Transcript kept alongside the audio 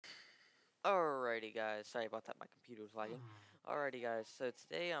Alrighty guys, sorry about that, my computer was lagging. Alrighty guys, so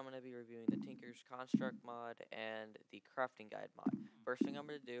today I'm going to be reviewing the Tinker's Construct mod and the Crafting Guide mod. First thing I'm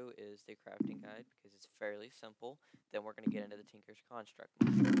going to do is the Crafting Guide because it's fairly simple. Then we're going to get into the Tinker's Construct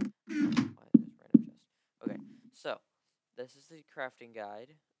mod. Why is this random chest? Okay, so this is the Crafting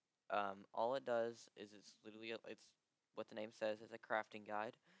Guide. All it does is it's literally, it's what the name says, is a crafting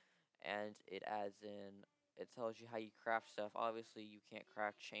guide. And it tells you how you craft stuff. Obviously, you can't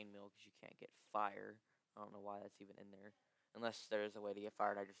craft chainmail because you can't get fire. I don't know why that's even in there, unless there's a way to get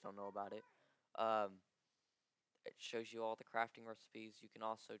fired. I just don't know about it. It shows you all the crafting recipes. You can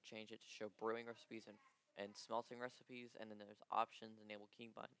also change it to show brewing recipes and smelting recipes, and then there's options, enable key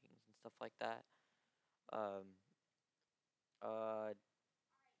bindings and stuff like that. Um, uh,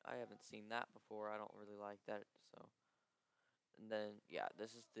 I haven't seen that before. I don't really like that, so. And then, yeah,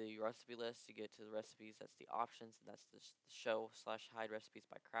 this is the recipe list. To get to the recipes, that's the options, and that's the show/hide recipes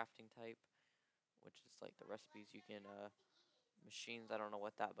by crafting type, which is like the recipes you can, machines, I don't know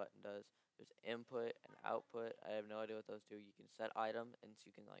what that button does. There's input and output. I have no idea what those do. You can set item, and so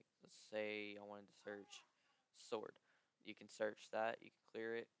you can, like, let's say I wanted to search sword. You can search that, you can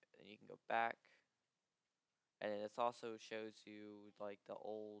clear it, and you can go back. And it also shows you, like, the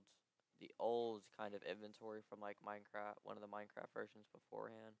old kind of inventory from, like, Minecraft, one of the Minecraft versions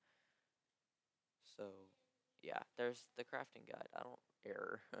beforehand. So, yeah, there's the crafting guide. I don't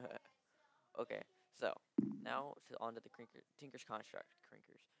error. Okay, so now on to the Tinker's Construct.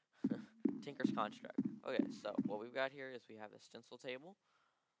 Tinker's Construct. Okay, so what we've got here is we have a stencil table.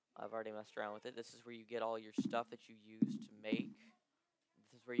 I've already messed around with it. This is where you get all your stuff that you use to make.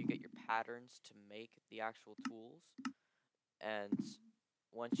 This is where you get your patterns to make the actual tools. And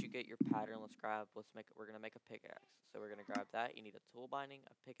once you get your pattern, we're gonna make a pickaxe. So we're gonna grab that. You need a tool binding,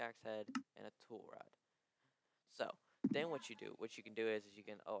 a pickaxe head, and a tool rod. So then what you can do is you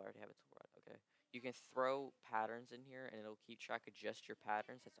can, oh, I already have a tool rod, okay. You can throw patterns in here and it'll keep track of just your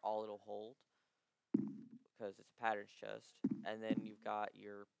patterns. That's all it'll hold because it's a patterns chest. And then you've got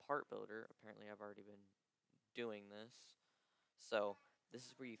your part builder. Apparently I've already been doing this. So this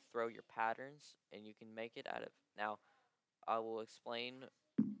is where you throw your patterns and you can make it out of, now I will explain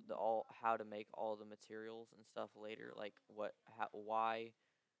how to make all the materials and stuff later, like why.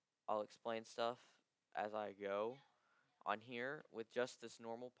 I'll explain stuff as I go. On here, with just this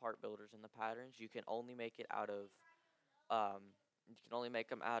normal part builders and the patterns, you can only make it out of you can only make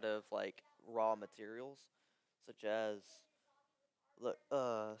them out of, like, raw materials, such as, look,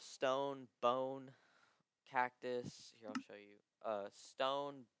 stone, bone, cactus. Here, I'll show you.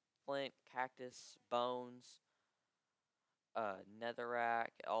 Stone, flint, cactus, bones, netherrack,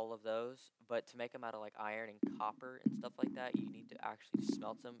 all of those. But to make them out of, like, iron and copper and stuff like that, you need to actually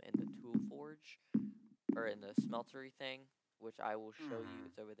smelt them in the tool forge, or in the smeltery thing, which I will show you.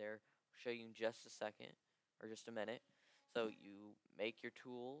 It's over there. I'll show you in just a second, or just a minute. So you make your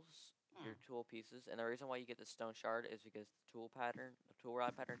tools, your tool pieces, and the reason why you get the stone shard is because the tool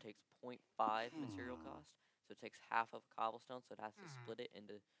rod pattern takes 0.5 material cost, so it takes half of cobblestone, so it has to split it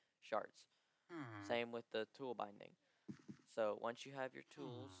into shards. Same with the tool binding. So once you have your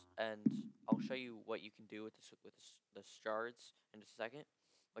tools, and I'll show you what you can do with the shards in just a second.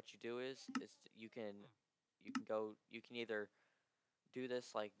 What you do is you can either do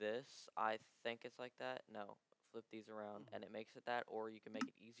this like this. I think it's like that. No, flip these around and it makes it that, or you can make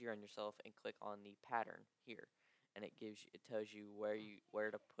it easier on yourself and click on the pattern here, and it tells you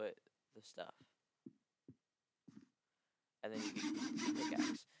where to put the stuff, and then you can use the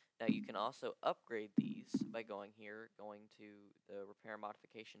pickaxe. Now you can also upgrade these by going to the repair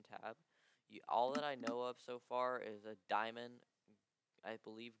modification tab. All that I know of so far is a diamond, I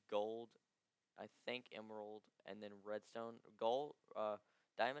believe gold, I think emerald, and then redstone. Gold,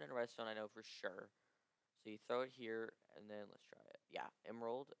 diamond and redstone I know for sure. So you throw it here, and then let's try it. Yeah,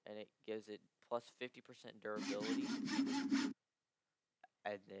 emerald, and it gives it plus 50% durability.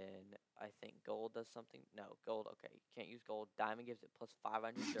 And then I think gold does something. No, gold. Okay, you can't use gold. Diamond gives it plus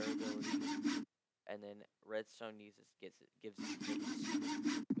 500 durability, and then redstone gives it haste,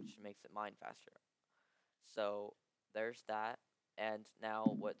 which makes it mine faster. So there's that. And now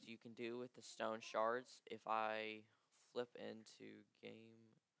what you can do with the stone shards, if I flip into game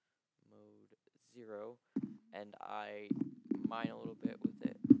mode 0 and I mine a little bit with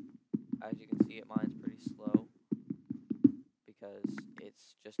it, as you can see, it mines pretty slow because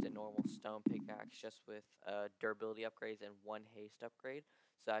it's just a normal stone pickaxe just with durability upgrades and one haste upgrade.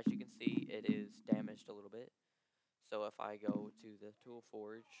 So as you can see, it is damaged a little bit. So if I go to the tool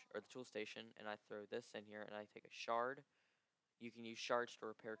forge, or the tool station, and I throw this in here and I take a shard, you can use shards to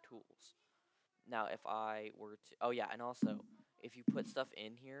repair tools. Now if I were to, oh yeah, and also if you put stuff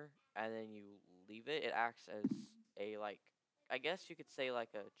in here and then you leave it, it acts as a like, I guess you could say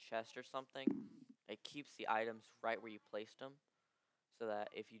like a chest or something. It keeps the items right where you placed them, so that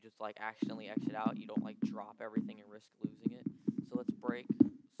if you just like accidentally exit out, you don't like drop everything and risk losing it. So let's break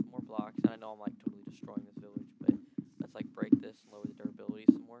some more blocks. And I know I'm like totally destroying this village, but let's like break this and lower the durability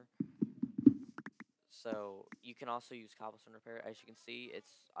some more. So you can also use cobblestone repair. As you can see,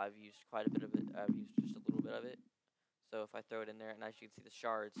 I've used quite a bit of it. I've used just a little bit of it. So if I throw it in there, and as you can see, the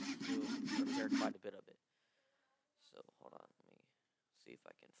shards will repair quite a bit of it. So hold on, let me see if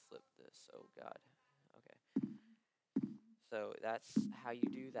I can flip this. Oh God. Okay. So that's how you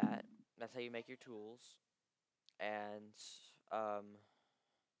do that. That's how you make your tools. And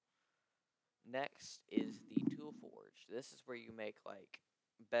next is the tool forge. This is where you make like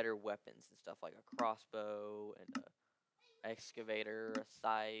better weapons and stuff, like a crossbow and a excavator, a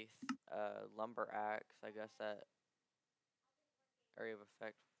scythe, lumber axe. I guess that area of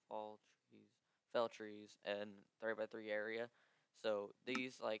effect, fell trees, and 3x3 area. So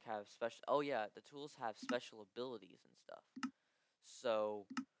these like have special. Oh yeah, the tools have special abilities and stuff. So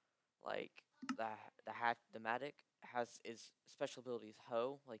like the matic has its special abilities.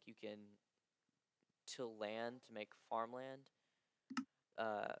 Hoe, like you can till land to make farmland.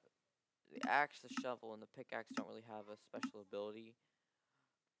 Uh, the axe, the shovel, and the pickaxe don't really have a special ability.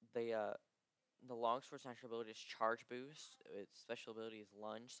 They the longsword's natural ability is charge boost. Its special ability is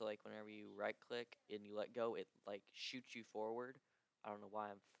lunge. So like whenever you right click and you let go, it like shoots you forward. I don't know why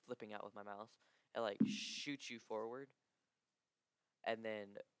I'm flipping out with my mouse. It like shoots you forward. And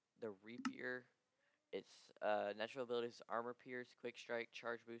then the rapier, its natural ability is armor pierce, quick strike,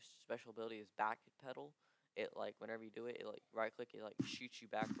 charge boost. Special ability is back pedal. It like whenever you do it, it like right click, it like shoots you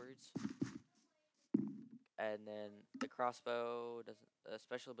backwards. And then the crossbow doesn't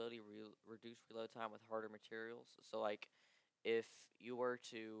special ability reduce reload time with harder materials. So like if you were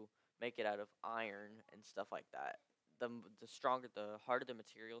to make it out of iron and stuff like that, the stronger, the harder the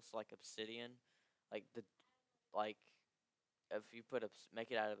materials, so like obsidian, like like if you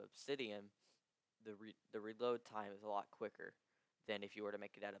make it out of obsidian, the reload time is a lot quicker than if you were to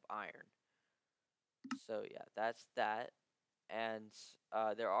make it out of iron. So yeah, that's that. And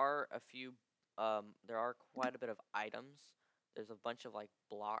there are quite a bit of items. There's a bunch of like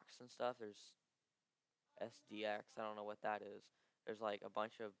blocks and stuff. There's SDX. I don't know what that is. There's like a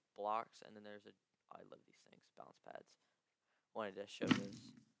bunch of blocks, and then there's a. I love these things, bounce pads. Wanted to show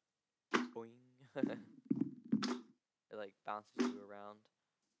this. Boing. It like bounces you around.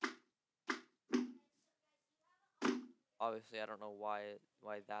 Obviously, I don't know why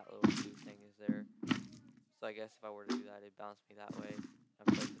that little blue thing is there. So I guess if I were to do that, it'd bounce me that way. I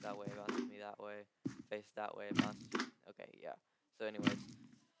place it that way, it bounces me that way. Face that way, it bounces me. Okay, yeah. So anyways,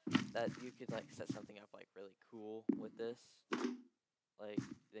 that you could like set something up like really cool with this. Like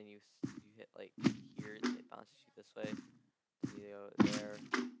then you hit like here, it bounces you this way. You go there,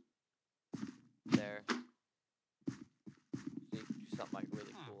 there. So you can do something like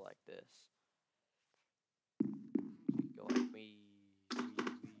really cool like this. So you go like wee.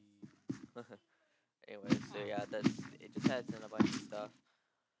 Anyways, so yeah, it just adds in a bunch of stuff.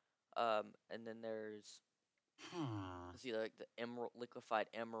 And then there's see like the emerald, liquefied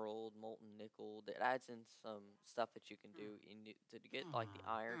emerald, molten nickel. That adds in some stuff that you can do. To get like the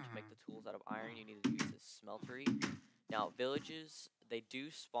iron, to make the tools out of iron, you need to use this smeltery. Now villages, they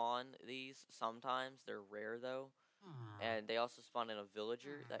do spawn these sometimes. They're rare though, and they also spawn in a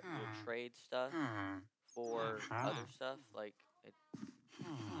villager that will trade stuff for other stuff like it.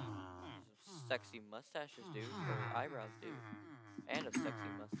 Sexy mustaches do, or eyebrows do, and a sexy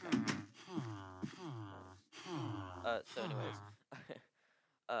mustache. So anyways,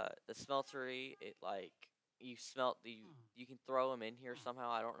 the smeltery, it like you smelt you can throw them in here somehow.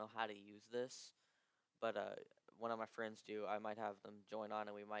 I don't know how to use this, but one of my friends do. I might have them join on,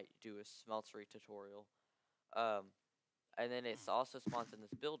 and we might do a smeltery tutorial. And then it's also spawns in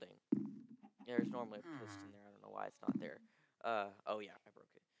this building. There's normally a piston there. I don't know why it's not there. Oh yeah, I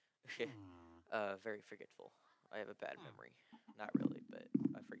broke it. Very forgetful. I have a bad memory. Not really, but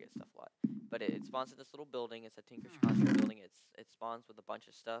I forget stuff a lot. But it spawns in this little building. It's a Tinker's Construct building. It spawns with a bunch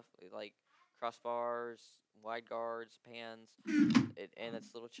of stuff like crossbars, wide guards, pans, and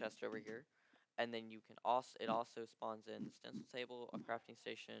its little chest over here. And then it also spawns in the stencil table, a crafting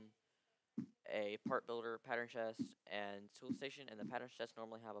station, a part builder, pattern chest, and tool station. And the pattern chests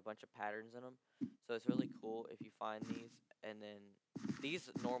normally have a bunch of patterns in them, so it's really cool if you find these. And then these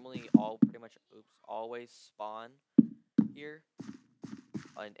normally pretty much always spawn here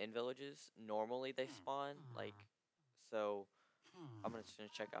in villages. Normally they spawn like so. I'm just gonna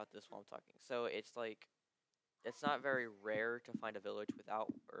check out this while I'm talking. So it's like it's not very rare to find a village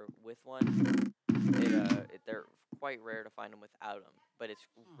without or with one. They're quite rare to find them without them, but it's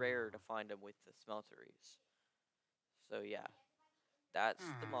rare to find them with the smelteries. So yeah, that's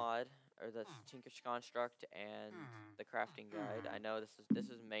the mod, or that's Tinker's Construct and the crafting guide. I know this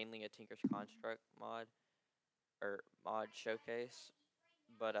is mainly a Tinker's Construct mod or mod showcase,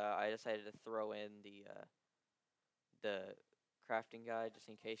 but I decided to throw in the crafting guide just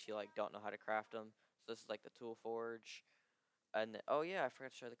in case you like don't know how to craft them. So this is like the tool forge, and oh yeah, I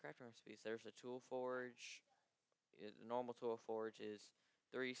forgot to show the crafting recipes. There's a tool forge. The normal tool forge is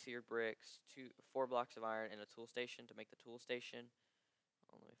 3 seared bricks, 4 blocks of iron, and a tool station to make the tool station.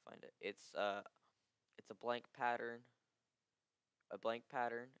 Oh, let me find it. It's a blank pattern,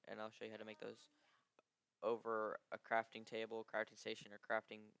 and I'll show you how to make those over a crafting table, crafting station, or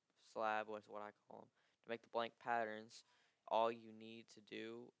crafting slab was what I call them. To make the blank patterns, all you need to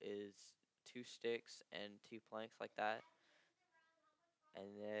do is 2 sticks and 2 planks like that.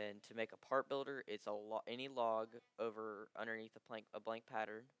 And then to make a part builder, it's any log over underneath a blank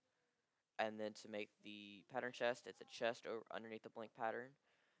pattern. And then to make the pattern chest, it's a chest over underneath the blank pattern.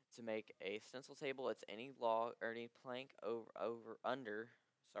 To make a stencil table, it's any log or any plank under.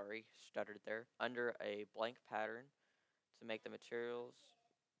 Sorry, stuttered there. Under a blank pattern. To make the materials,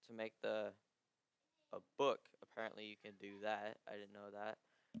 to make a book. Apparently, you can do that. I didn't know that.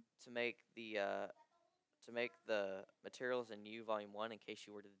 To make the materials in New Volume 1 in case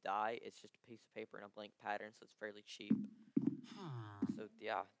you were to die, it's just a piece of paper and a blank pattern, so it's fairly cheap. So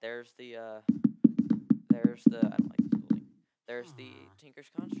yeah, I don't like this building. There's the Tinker's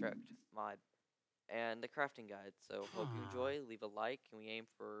Construct mod and the crafting guide. So hope you enjoy. Leave a like, and we aim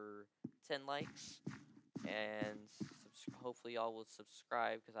for 10 likes, and hopefully y'all will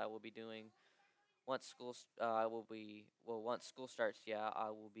subscribe because I will be doing once school starts. Yeah, I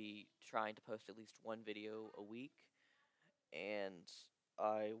will be trying to post at least one video a week, and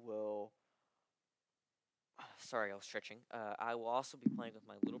I will. Sorry, I was stretching. I will also be playing with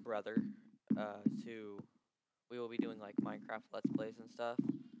my little brother. We will be doing like Minecraft Let's Plays and stuff.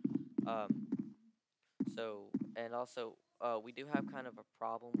 And also, we do have kind of a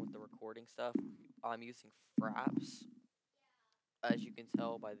problem with the recording stuff. I'm using Fraps, as you can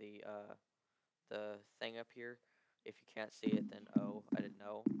tell by the thing up here. If you can't see it, then oh, I didn't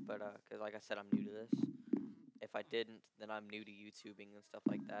know. But because like I said, I'm new to this. If I didn't, then I'm new to YouTubing and stuff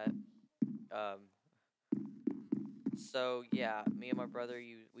like that. So yeah, me and my brother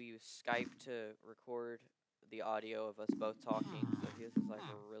we use Skype to record the audio of us both talking. So his is like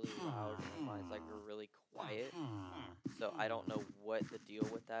really loud and mine's like really quiet. So I don't know what the deal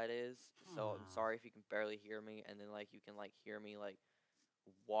with that is. So I'm sorry if you can barely hear me, and then like you can like hear me like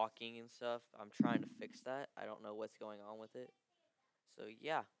walking and stuff. I'm trying to fix that. I don't know what's going on with it. So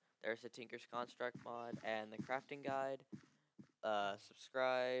yeah, there's the Tinker's Construct mod and the crafting guide.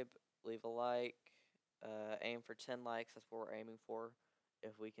 Subscribe, leave a like, aim for 10 likes. That's what we're aiming for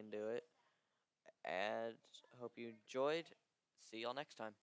if we can do it. And hope you enjoyed. See y'all next time.